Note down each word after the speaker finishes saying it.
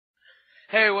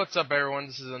Hey, what's up, everyone?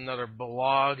 This is another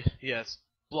blog. Yes,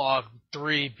 blog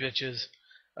 3, bitches.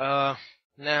 Uh,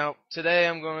 Now, today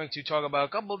I'm going to talk about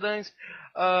a couple of things.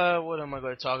 What am I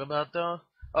going to talk about, though?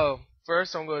 Oh,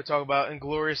 first I'm going to talk about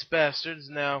Inglourious Basterds.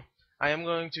 Now, I am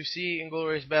going to see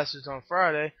Inglourious Basterds on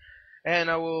Friday,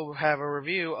 and I will have a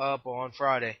review up on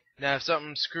Friday. Now, if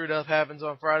something screwed up happens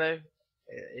on Friday,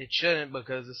 it shouldn't,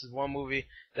 because this is one movie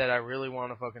that I really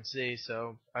want to fucking see,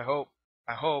 so I hope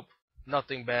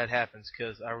nothing bad happens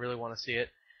because I really want to see it.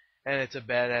 And it's a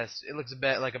badass. It looks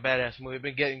like a badass movie. I've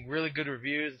been getting really good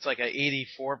reviews. It's like a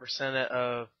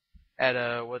 84%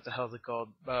 at what the hell is it called?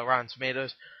 Rotten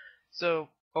Tomatoes. So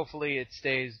hopefully it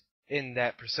stays in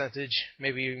that percentage,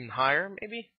 maybe even higher.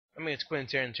 Maybe. I mean, it's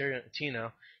Quentin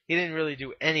Tarantino. He didn't really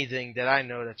do anything that I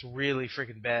know that's really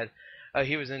freaking bad.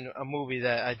 He was in a movie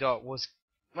that I thought was,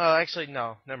 well, actually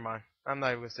no, never mind. I'm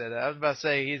not even gonna say that. I was about to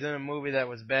say he's in a movie that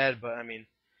was bad, but I mean,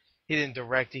 he didn't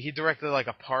direct it. He directed like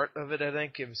a part of it, I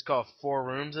think. It was called Four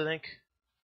Rooms, I think.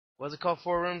 Was it called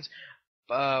Four Rooms?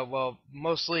 Well,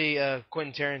 mostly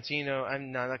Quentin Tarantino.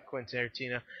 I'm not Quentin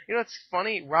Tarantino. You know what's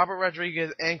funny? Robert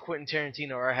Rodriguez and Quentin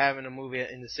Tarantino are having a movie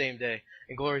in the same day.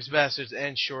 Inglourious Basterds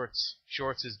and Shorts.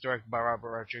 Shorts is directed by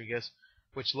Robert Rodriguez,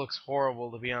 which looks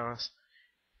horrible to be honest.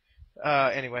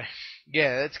 Anyway,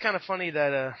 yeah, it's kind of funny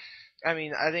that I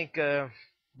mean, I think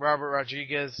Robert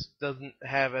Rodriguez doesn't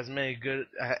have as many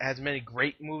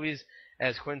great movies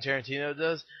as Quentin Tarantino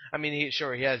does. I mean,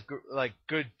 he has like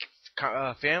good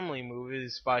family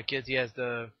movies, Spy Kids. He has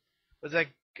was that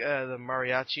the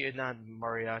mariachi? Not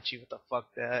mariachi. What the fuck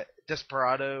that?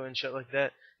 Desperado and shit like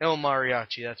that. El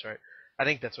Mariachi. That's right. I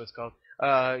think that's what it's called.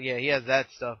 Yeah, he has that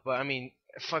stuff. But I mean,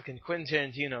 fucking Quentin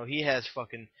Tarantino. He has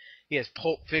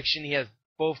Pulp Fiction. He has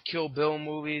both Kill Bill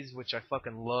movies, which I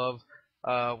fucking love.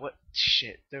 What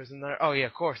shit? There's another. Oh yeah,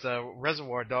 of course.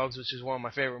 Reservoir Dogs, which is one of my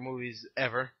favorite movies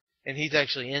ever, and he's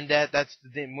actually in that. That's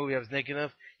the movie I was thinking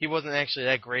of. He wasn't actually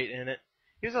that great in it.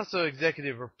 He was also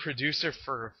executive producer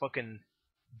for fucking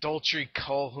Daltrey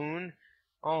Calhoun.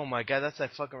 Oh my god, that's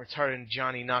that fucking retarded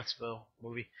Johnny Knoxville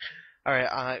movie. All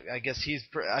right, I guess he's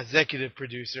executive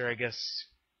producer. I guess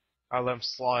I'll let him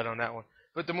slide on that one.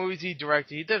 But the movies he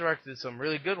directed some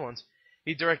really good ones.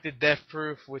 He directed Death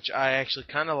Proof, which I actually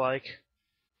kind of like.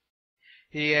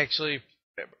 He actually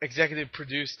executive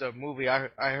produced a movie I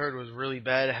heard was really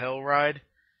bad, Hell Ride.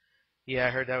 Yeah, I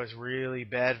heard that was really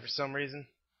bad for some reason.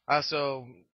 Also,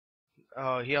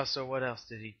 he also, what else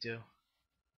did he do?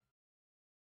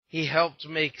 He helped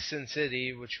make Sin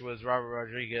City, which was Robert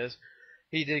Rodriguez.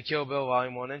 He did Kill Bill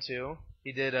Volume 1 and 2.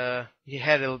 He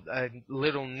had a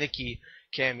Little Nicky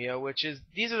cameo, which is,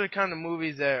 these are the kind of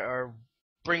movies that are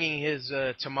bringing his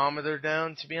thermometer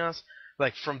down, to be honest.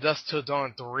 Like From Dusk Till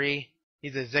Dawn 3,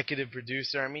 he's executive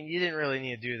producer. I mean, you didn't really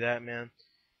need to do that, man.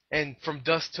 And From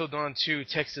Dusk Till Dawn 2,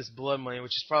 Texas Blood Money,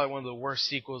 which is probably one of the worst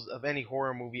sequels of any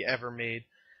horror movie ever made.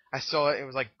 I saw it, it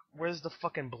was like, where's the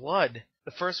fucking blood?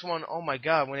 The first one, oh my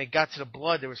god, when it got to the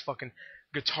blood, there was fucking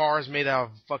guitars made out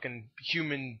of fucking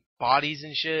human bodies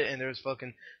and shit, and there was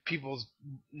fucking people's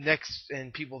necks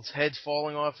and people's heads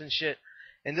falling off and shit.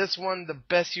 And this one, the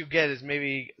best you get is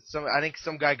maybe I think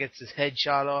some guy gets his head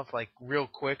shot off, like, real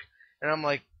quick. And I'm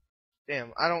like,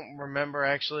 damn, I don't remember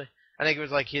actually. I think it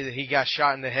was like he got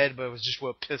shot in the head, but it was just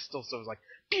with a pistol, so it was like,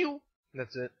 pew!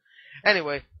 That's it.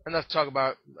 Anyway, enough talk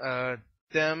about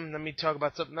them. Let me talk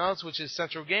about something else, which is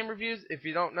Central Game Reviews. If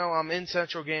you don't know, I'm in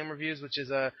Central Game Reviews, which is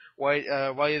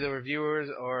Whitey the Reviewers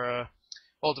or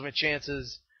Ultimate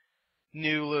Chance's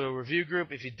new little review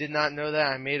group. If you did not know that,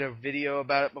 I made a video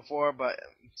about it before, but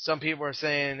some people are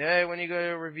saying, hey, when you go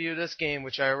to review this game,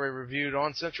 which I already reviewed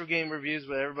on Central Game Reviews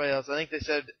with everybody else, I think they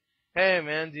said, hey,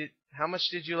 man, how much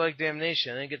did you like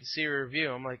Damnation? I didn't get to see your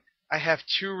review. I'm like, I have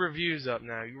 2 reviews up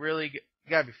now. You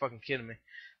gotta be fucking kidding me.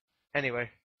 Anyway,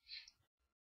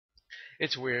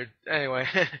 it's weird. Anyway,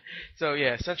 so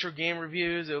yeah, Central Game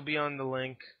Reviews, it'll be on the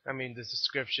link. I mean, the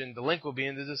description. The link will be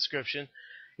in the description.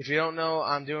 If you don't know,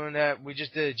 I'm doing that. We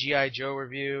just did a G.I. Joe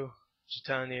review. Just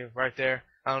telling you right there.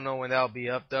 I don't know when that'll be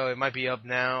up, though. It might be up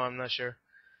now. I'm not sure.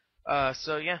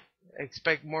 So yeah,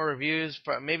 expect more reviews.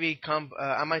 Maybe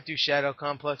I might do Shadow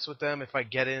Complex with them if I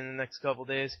get it in the next couple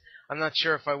days. I'm not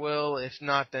sure if I will. If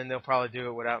not, then they'll probably do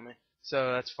it without me.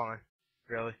 So that's fine,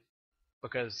 really,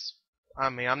 because I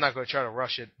mean I'm not going to try to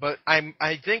rush it. But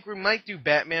I think we might do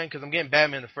Batman because I'm getting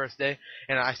Batman the first day,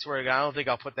 and I swear to God, I don't think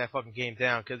I'll put that fucking game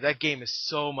down because that game is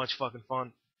so much fucking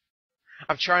fun.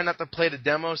 I'm trying not to play the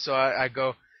demo, so I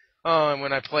go, oh, and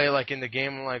when I play like in the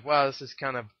game, I'm like, wow, this is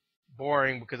kind of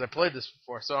boring because I played this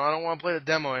before, so I don't want to play the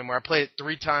demo anymore. I played it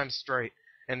 3 times straight,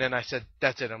 and then I said,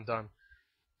 that's it, I'm done.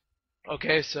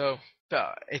 Okay, so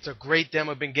It's a great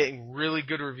demo. Been getting really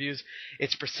good reviews.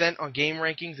 Its percent on game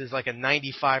rankings is like a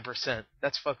 95%.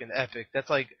 That's fucking epic. That's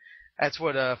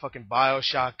what fucking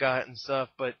BioShock got and stuff.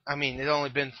 But I mean, it's only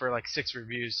been for like 6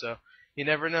 reviews, so you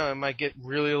never know. It might get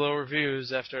really low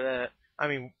reviews after that. I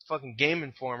mean, fucking Game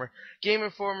Informer. Game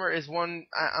Informer is one.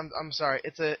 I'm sorry.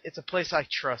 It's a place I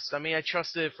trust. I mean, I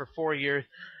trusted it for 4 years,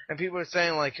 and people are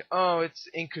saying like, oh, it's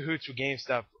in cahoots with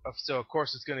GameStop, so of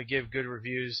course it's gonna give good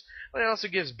reviews. But it also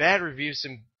gives bad reviews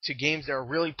to games that are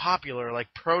really popular,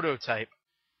 like Prototype.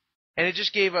 And it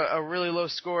just gave a really low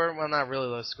score. Well, not really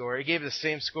low score. It gave the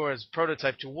same score as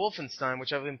Prototype to Wolfenstein,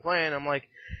 which I've been playing. I'm like,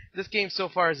 this game so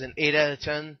far is an 8 out of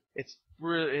 10. It's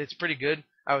pretty good.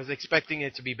 I was expecting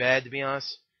it to be bad, to be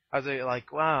honest. I was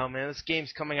like, wow, man, this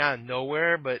game's coming out of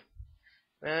nowhere, but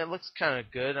man, it looks kind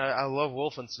of good. I love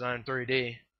Wolfenstein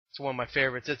 3D. It's one of my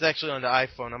favorites. It's actually on the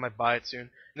iPhone. I might buy it soon. And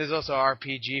there's also an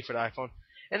RPG for the iPhone.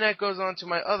 And that goes on to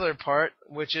my other part,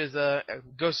 which is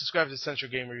go subscribe to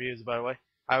Central Game Reviews, by the way.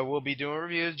 I will be doing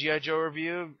reviews, G.I. Joe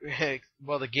review.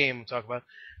 Well, the game I'm talking about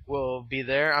will be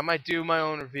there. I might do my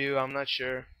own review. I'm not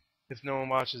sure if no one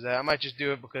watches that. I might just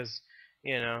do it because,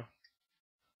 you know,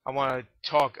 I want to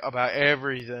talk about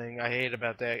everything I hate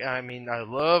about that. I mean, I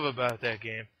love about that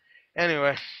game.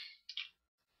 Anyway,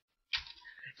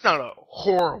 it's not a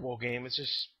horrible game. It's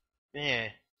just,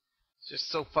 it's just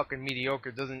so fucking mediocre.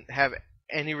 It doesn't have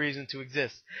any reason to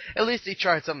exist. At least they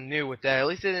tried something new with that. At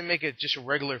least they didn't make it just a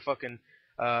regular fucking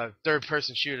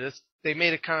third-person shooter. They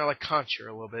made it kind of like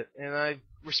Contra a little bit, and I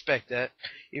respect that,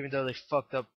 even though they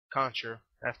fucked up Contra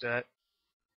after that.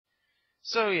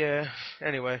 So yeah.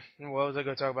 Anyway, what was I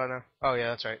going to talk about now? Oh yeah,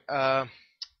 that's right.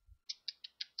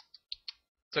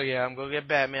 So yeah, I'm gonna get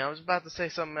Batman. I was about to say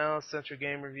something else, Central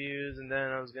Game Reviews, and then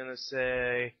I was gonna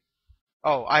say,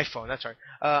 oh, iPhone. That's right.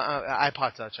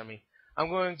 iPod Touch. I mean, I'm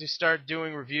going to start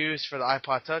doing reviews for the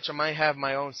iPod Touch. I might have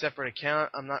my own separate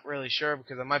account. I'm not really sure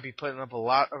because I might be putting up a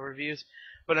lot of reviews.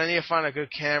 But I need to find a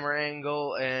good camera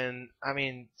angle, and I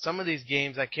mean, some of these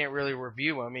games I can't really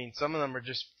review. I mean, some of them are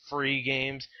just free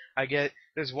games.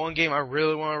 There's one game I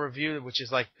really want to review, which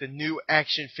is like the new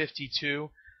Action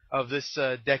 52 of this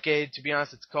decade. To be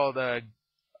honest, it's called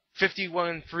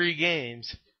 51 Free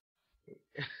Games.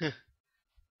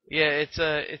 Yeah,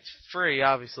 it's free,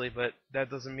 obviously, but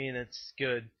that doesn't mean it's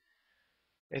good.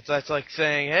 That's like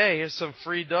saying, hey, here's some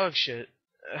free dog shit.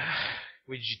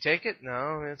 Would you take it?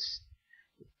 No,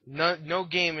 no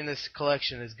game in this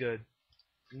collection is good.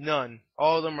 None.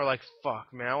 All of them are like,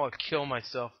 fuck, man, I want to kill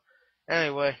myself.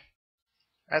 Anyway,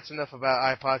 that's enough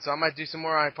about iPod. So I might do some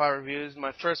more iPod reviews.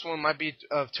 My first one might be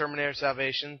of Terminator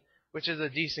Salvation, which is a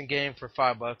decent game for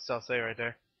 $5. I'll say right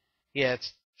there. Yeah,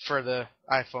 it's for the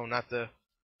iPhone, not the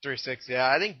 360. Yeah,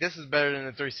 I think this is better than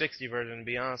the 360 version, to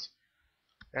be honest.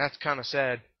 And that's kind of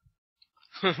sad.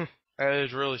 That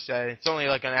is really sad. It's only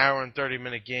like an hour and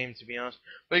 30-minute game, to be honest.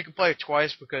 But you can play it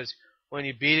twice because when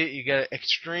you beat it, you get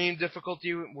extreme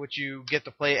difficulty, which you get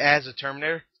to play as a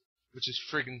Terminator, which is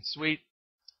freaking sweet.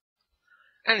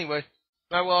 Anyway,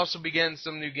 I will also be getting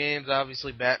some new games.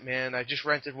 Obviously, Batman. I just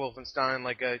rented Wolfenstein,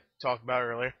 like I talked about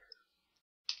earlier.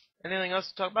 Anything else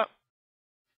to talk about?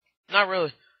 Not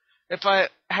really. If I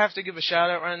have to give a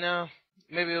shout out right now,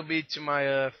 maybe it'll be to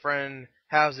my friend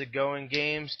How's It Going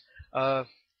Games.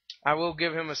 I will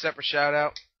give him a separate shout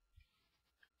out.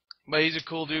 But he's a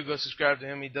cool dude. Go subscribe to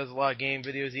him. He does a lot of game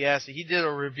videos. He did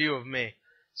a review of me,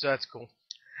 so that's cool.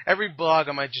 Every blog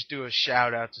I might just do a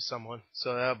shout out to someone,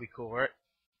 so that'll be cool, right?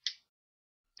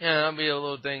 Yeah, that'll be a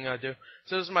little thing I do.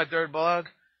 So this is my third blog.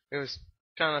 It was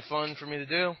kind of fun for me to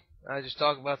do. I just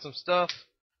talk about some stuff.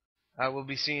 I will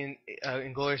be seeing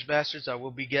Inglourious Basterds. I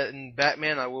will be getting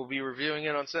Batman. I will be reviewing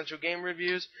it on Central Game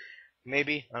Reviews.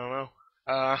 Maybe. I don't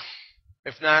know.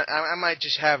 If not, I might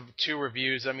just have 2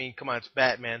 reviews. I mean, come on, it's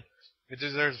Batman. It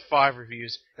deserves 5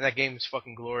 reviews, and that game is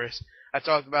fucking glorious. I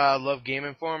talked about I love Game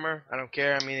Informer. I don't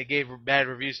care. I mean, it gave bad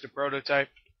reviews to Prototype.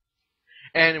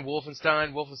 And in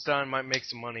Wolfenstein, Wolfenstein might make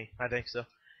some money. I think so.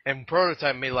 And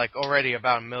Prototype made like already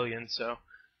about $1 million, so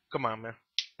come on, man.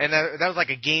 And that was like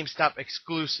a GameStop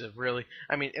exclusive, really.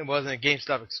 I mean, it wasn't a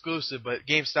GameStop exclusive, but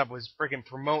GameStop was freaking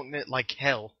promoting it like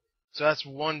hell. So that's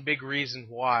one big reason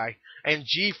why. And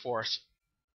GeForce.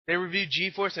 They reviewed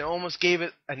GeForce and almost gave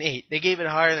it an 8. They gave it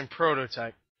higher than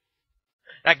Prototype.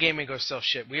 That game ain't gonna sell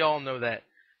shit. We all know that.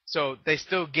 So they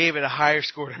still gave it a higher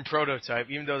score than Prototype,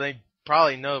 even though they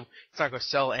probably know it's not gonna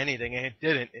sell anything, and it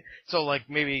didn't. It sold like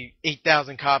maybe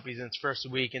 8,000 copies in its first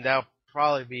week, and that'll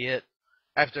probably be it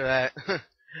after that.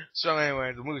 So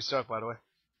anyway, the movie sucked, by the way.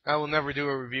 I will never do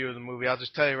a review of the movie. I'll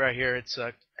just tell you right here, it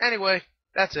sucked. Anyway,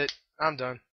 that's it. I'm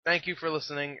done. Thank you for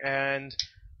listening, and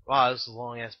wow, this is a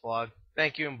long-ass blog.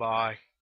 Thank you and bye.